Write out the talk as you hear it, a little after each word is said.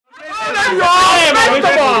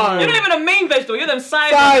You're not even a main vegetable. You're them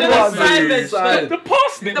side vegetables. The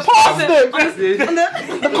parsnip. The parsnip.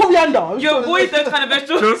 The coriander. You avoid those kind of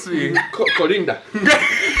vegetables. Trust me. Corinda.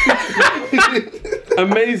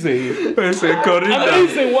 Amazing. I said Corinda.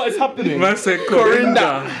 Amazing what is happening. I said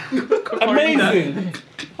Corinda. Amazing.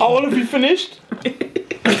 Are all of you finished?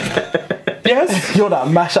 Yes? You're that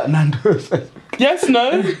mash at Nando's. Yes,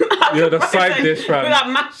 no? You're the side dish, With fam. that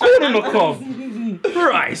mash. Corn on the cob.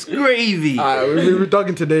 Rice gravy. Alright, we're dug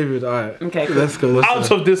into David. Alright. Okay, cool. Let's go. Out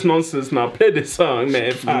of this nonsense now. Play this song,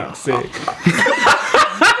 man. Fuck's sake.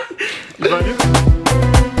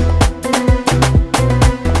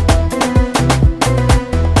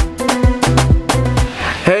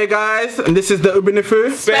 Hey guys, and this is the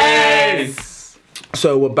Ubunifu. Space.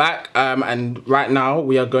 So we're back, and right now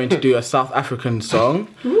we are going to do a South African song.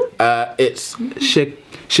 It's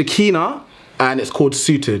Shekhinah, and it's called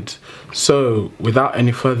Suited. So without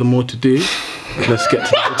any further more to do, let's get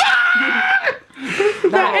to it.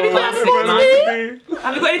 Anything else to do?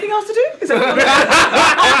 Have you got anything else to do? Is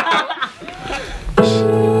that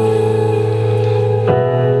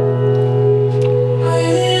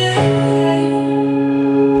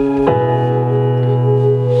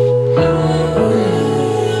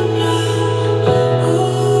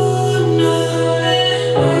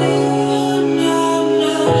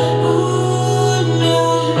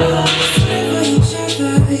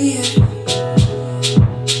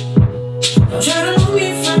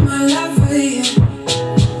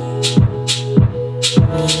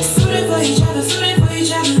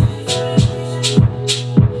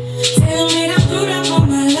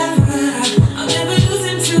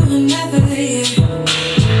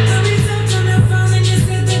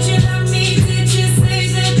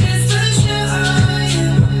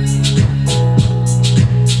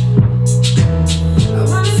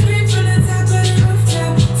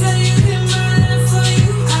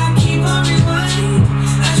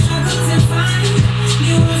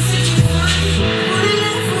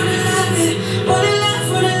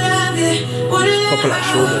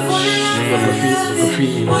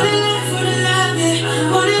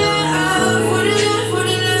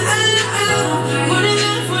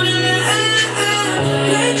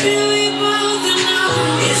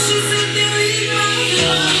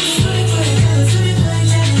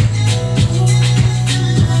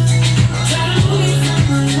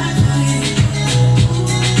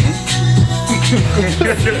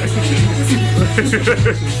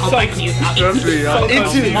I'll bite you. Trust me. So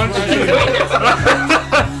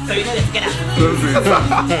you know this. Get out.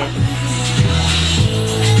 Trust me.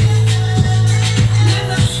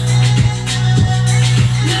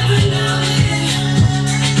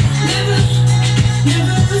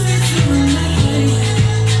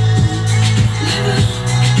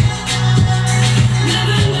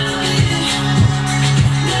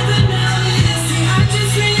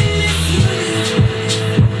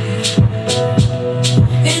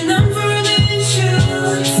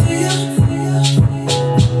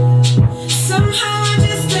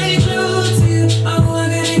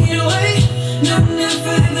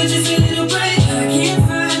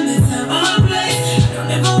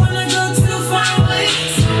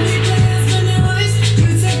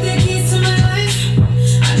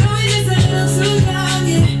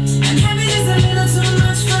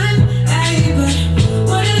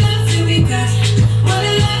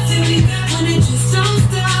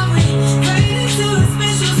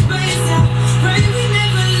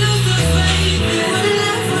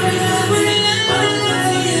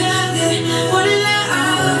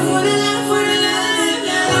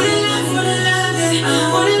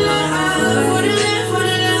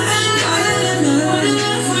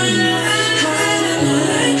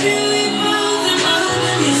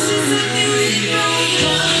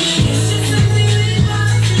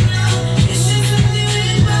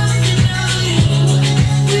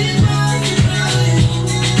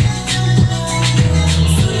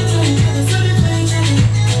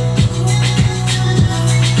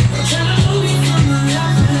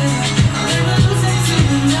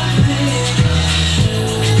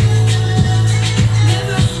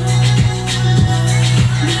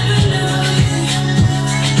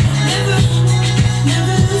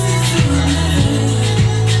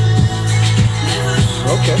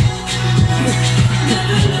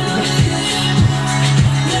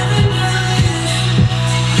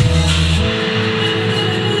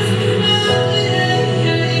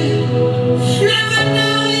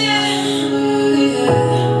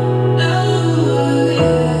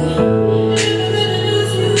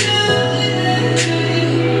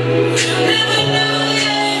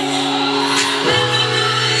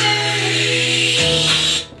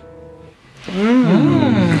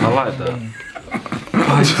 like that.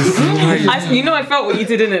 You know, I felt what you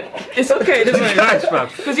did in it. It's okay, doesn't it?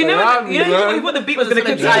 Because you know you thought the beat was gonna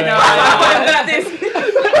continue. I know. I like this,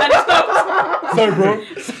 and it stopped.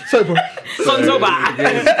 So bro. Song's over.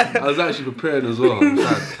 I was actually prepared as well.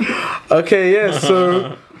 Okay, yeah.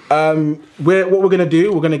 So, what we're gonna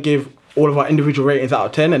do? We're gonna give all of our individual ratings out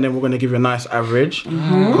of 10, and then we're gonna give you a nice average.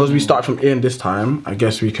 Because we start from Ian this time, I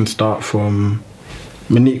guess we can start from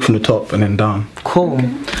Monique from the top and then down. Cool.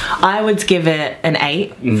 I would give it an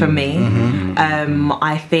 8 from me.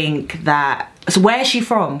 I think that. So where is she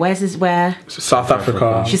from? Where? South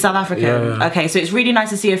Africa. She's South African. Yeah. Okay, so it's really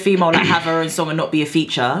nice to see a female like have her own song and not be a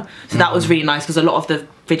feature. So that was really nice because a lot of the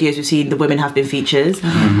videos we've seen, the women have been features.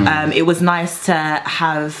 It was nice to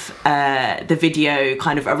have the video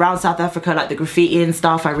kind of around South Africa, like the graffiti and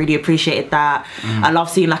stuff. I really appreciated that. I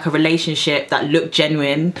love seeing like a relationship that looked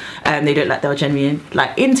genuine. They looked like they were genuine,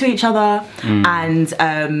 like into each other. And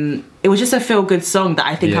it was just a feel-good song that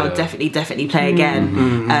I think I would definitely play again.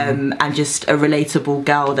 And just a relatable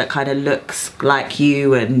girl that kind of looks like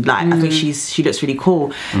you, and like I think she looks really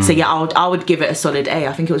cool. So yeah, I would give it a solid A.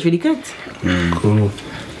 I think it was really good. Cool.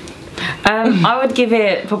 I would give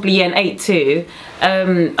it probably an 8 too.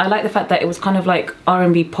 I like the fact that it was kind of like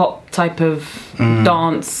R&B pop type of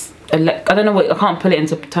dance. I don't know what, I can't put it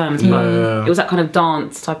into terms, but it was that kind of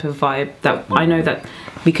dance type of vibe that I know that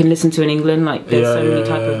we can listen to in England. Like there's so many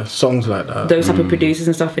type of songs like that. Those type of producers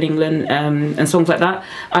and stuff in England, and songs like that.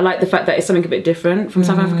 I like the fact that it's something a bit different from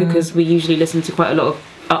South Africa, because we usually listen to quite a lot of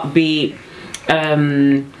upbeat,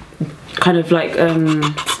 kind of like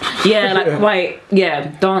quite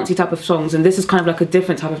dancey type of songs, and this is kind of like a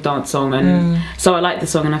different type of dance song, and so I like the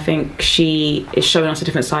song, and I think she is showing us a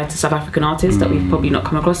different side to South African artists that we've probably not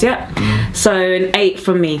come across yet. So an 8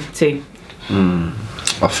 from me too.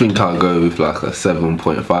 I think I'll go with like a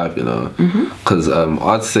 7.5, you know, because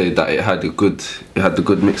I'd say that it had the good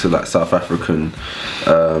mix of like South African.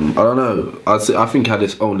 I don't know. I think it had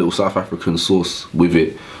its own little South African sauce with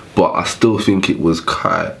it, but I still think it was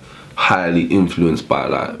quite highly influenced by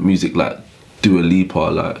like music like Dua Lipa.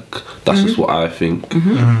 Like that's just what I think.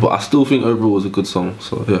 But I still think overall it was a good song.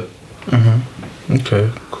 So yeah. Okay.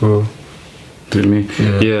 Cool. Did me?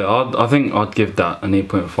 Yeah, I think I'd give that an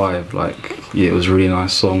 8.5. Like, yeah, it was a really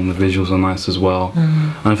nice song. The visuals are nice as well,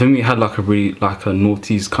 and I think it had like a really like a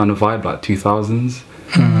noughties kind of vibe, like 2000s.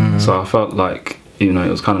 So I felt like, you know, it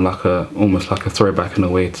was kind of like almost like a throwback in a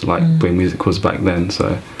way to like the way music was back then.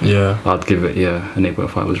 So yeah, I'd give it an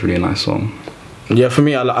 8.5. It was a really nice song. Yeah, for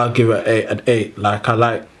me, I'll give it an 8. Like I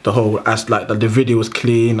like the whole the video was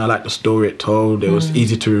clean. I like the story it told. It was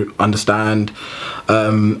easy to understand,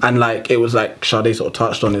 and like it was like Sade sort of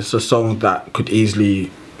touched on. It's a song that could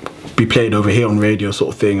easily be played over here on radio,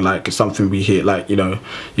 sort of thing. Like it's something we hear. Like, you know,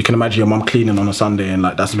 you can imagine your mum cleaning on a Sunday and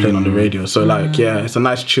like that's playing on the radio. So like yeah, it's a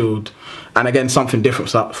nice chilled, and again something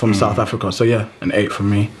different from South Africa. So yeah, an 8 from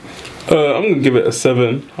me. I'm gonna give it a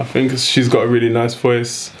 7. I think she's got a really nice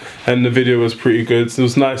voice, and the video was pretty good. It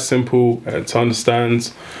was nice, simple to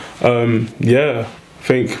understand. Yeah, I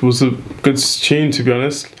think it was a good tune, to be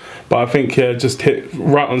honest. But I think just hit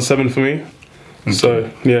right on 7 for me. So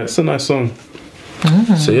yeah, it's a nice song.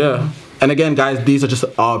 So yeah, and again, guys, these are just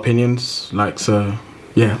our opinions. Like so,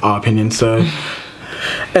 yeah, our opinions. So.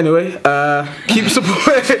 Anyway, keep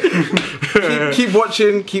supporting, keep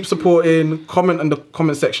watching, keep supporting. Comment in the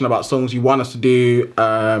comment section about songs you want us to do.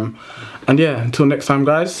 And yeah, until next time,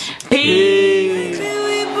 guys. Peace.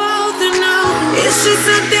 It's just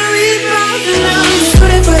something we both know.